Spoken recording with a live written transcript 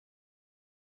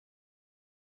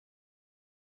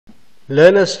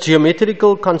Learners,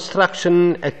 geometrical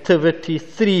construction activity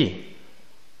 3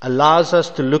 allows us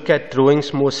to look at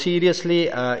drawings more seriously.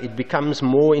 It becomes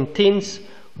more intense.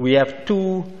 We have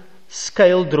 2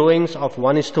 scale drawings of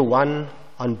 1:1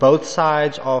 on both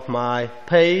sides of my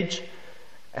page.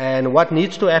 And what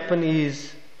needs to happen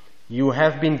is you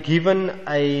have been given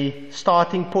a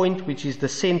starting point, which is the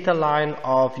center line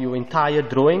of your entire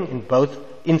drawing in both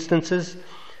instances.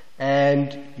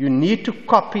 And you need to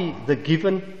copy the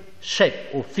given shape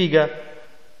or figure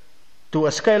to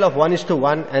a scale of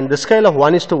 1:1, and the scale of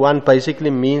 1:1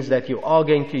 basically means that you are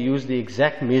going to use the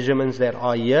exact measurements that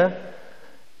are here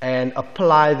and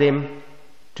apply them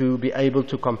to be able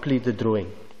to complete the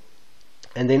drawing.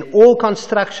 And then all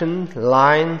construction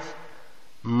lines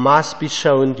must be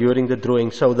shown during the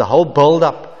drawing. So the whole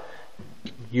build-up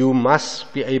you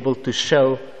must be able to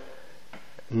show,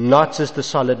 not just the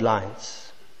solid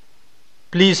lines.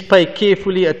 Please pay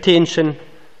carefully attention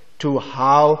to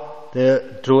how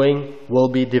the drawing will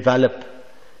be developed.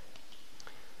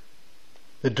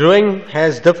 The drawing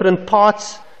has different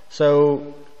parts,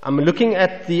 so I'm looking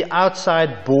at the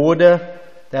outside border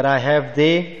that I have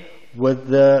there with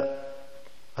the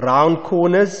round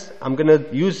corners. I'm going to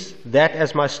use that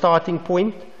as my starting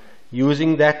point,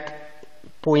 using that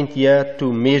point here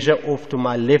to measure off to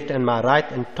my left and my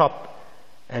right and top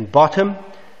and bottom.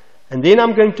 And then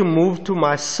I'm going to move to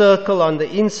my circle on the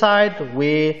inside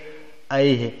where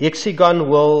a hexagon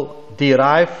will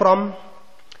derive from.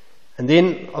 And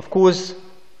then, of course,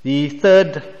 the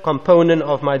third component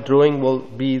of my drawing will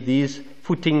be these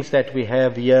footings that we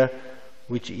have here,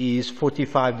 which is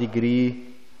 45 degrees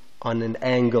on an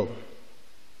angle.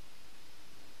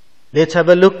 Let's have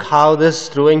a look how this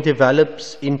drawing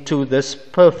develops into this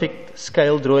perfect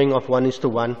scale drawing of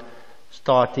 1:1,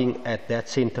 starting at that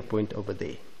center point over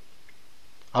there.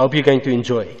 I hope you're going to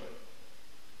enjoy.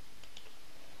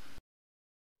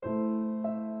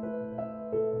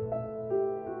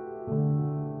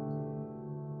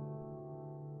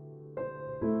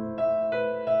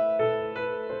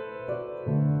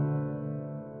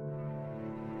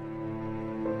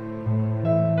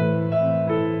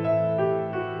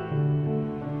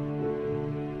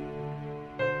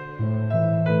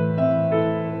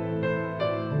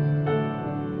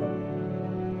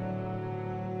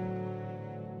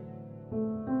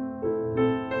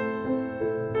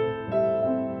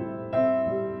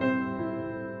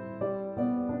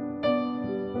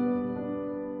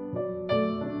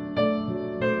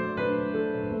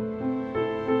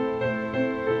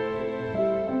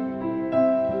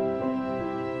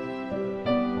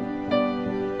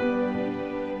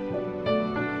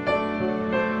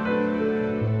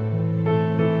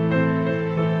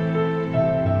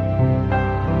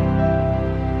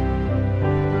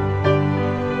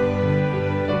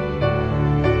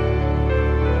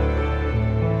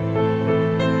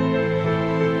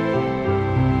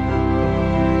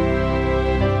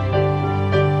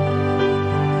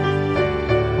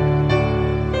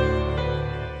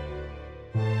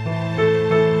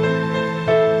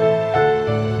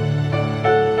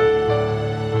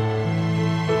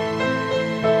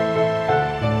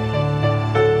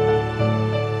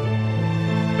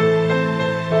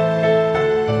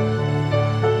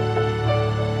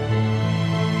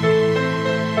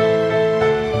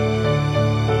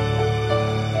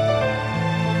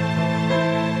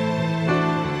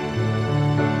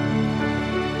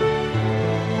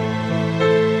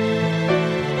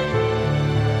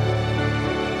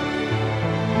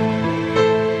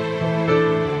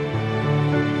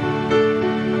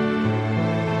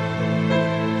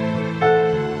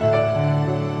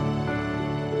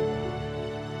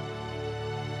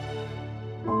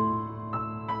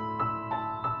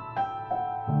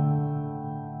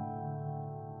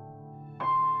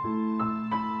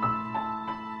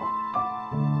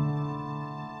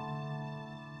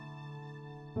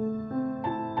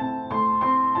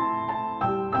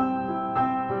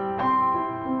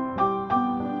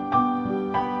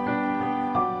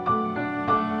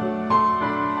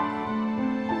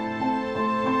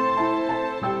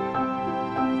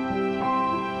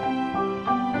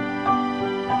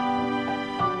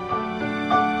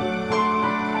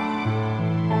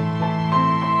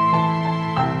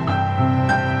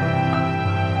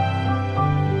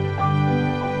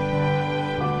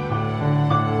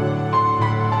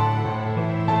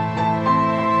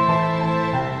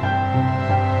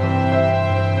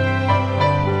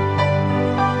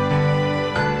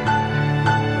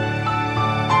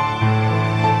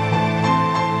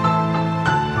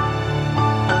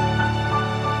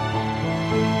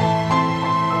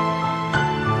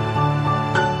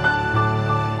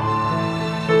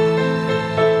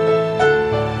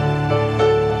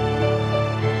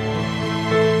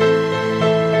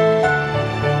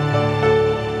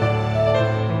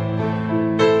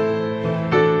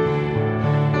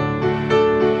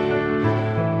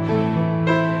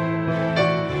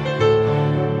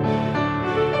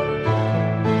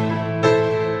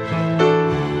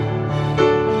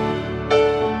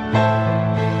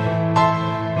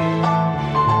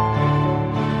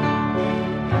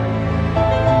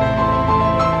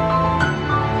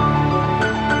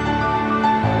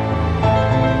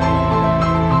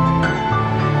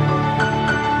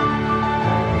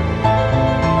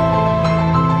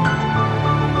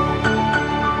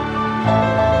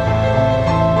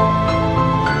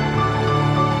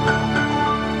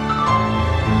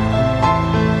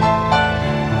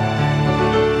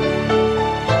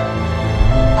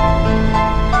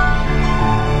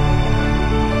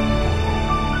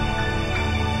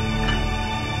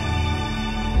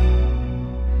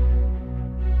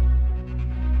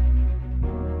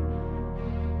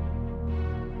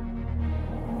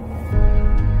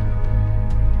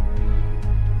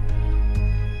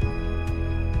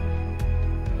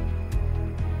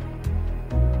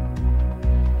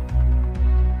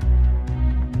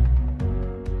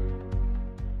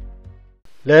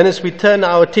 Learners, we turn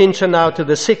our attention now to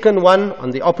the second one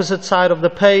on the opposite side of the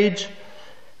page,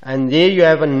 and there you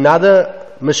have another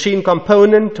machine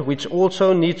component which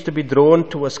also needs to be drawn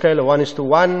to a scale of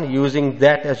 1:1, using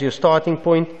that as your starting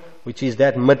point, which is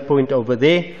that midpoint over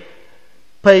there.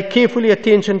 Pay carefully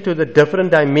attention to the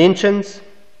different dimensions.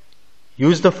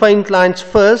 Use the faint lines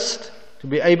first to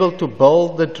be able to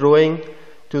build the drawing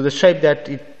to the shape that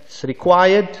it's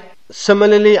required.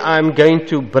 Similarly, I'm going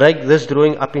to break this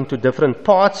drawing up into different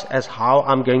parts as how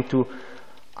I'm going to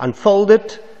unfold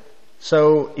it.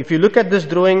 So if you look at this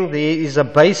drawing, there is a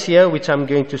base here which I'm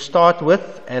going to start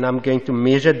with, and I'm going to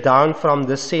measure down from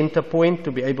the center point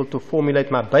to be able to formulate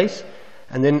my base.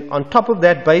 And then on top of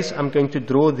that base, I'm going to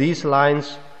draw these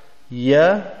lines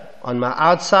here on my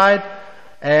outside,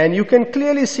 and you can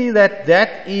clearly see that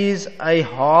that is a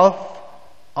half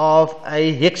of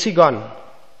a hexagon.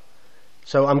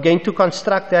 So I'm going to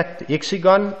construct that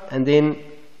hexagon, and then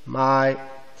my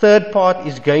third part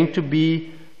is going to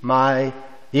be my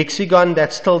hexagon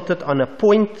that's tilted on a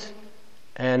point,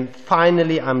 and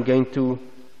finally I'm going to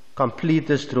complete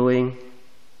this drawing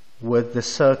with the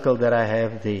circle that I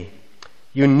have there.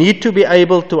 You need to be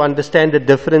able to understand the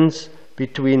difference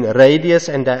between radius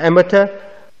and diameter.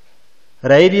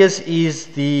 Radius is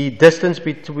the distance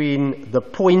between the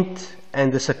point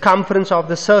and the circumference of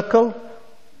the circle,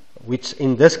 which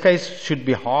in this case should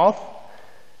be half.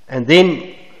 And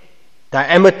then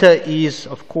diameter is,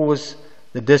 of course,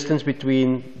 the distance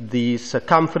between the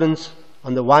circumference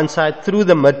on the one side through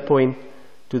the midpoint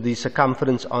to the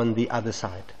circumference on the other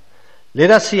side. Let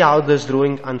us see how this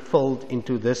drawing unfolds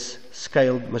into this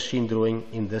scaled machine drawing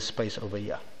in this space over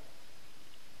here.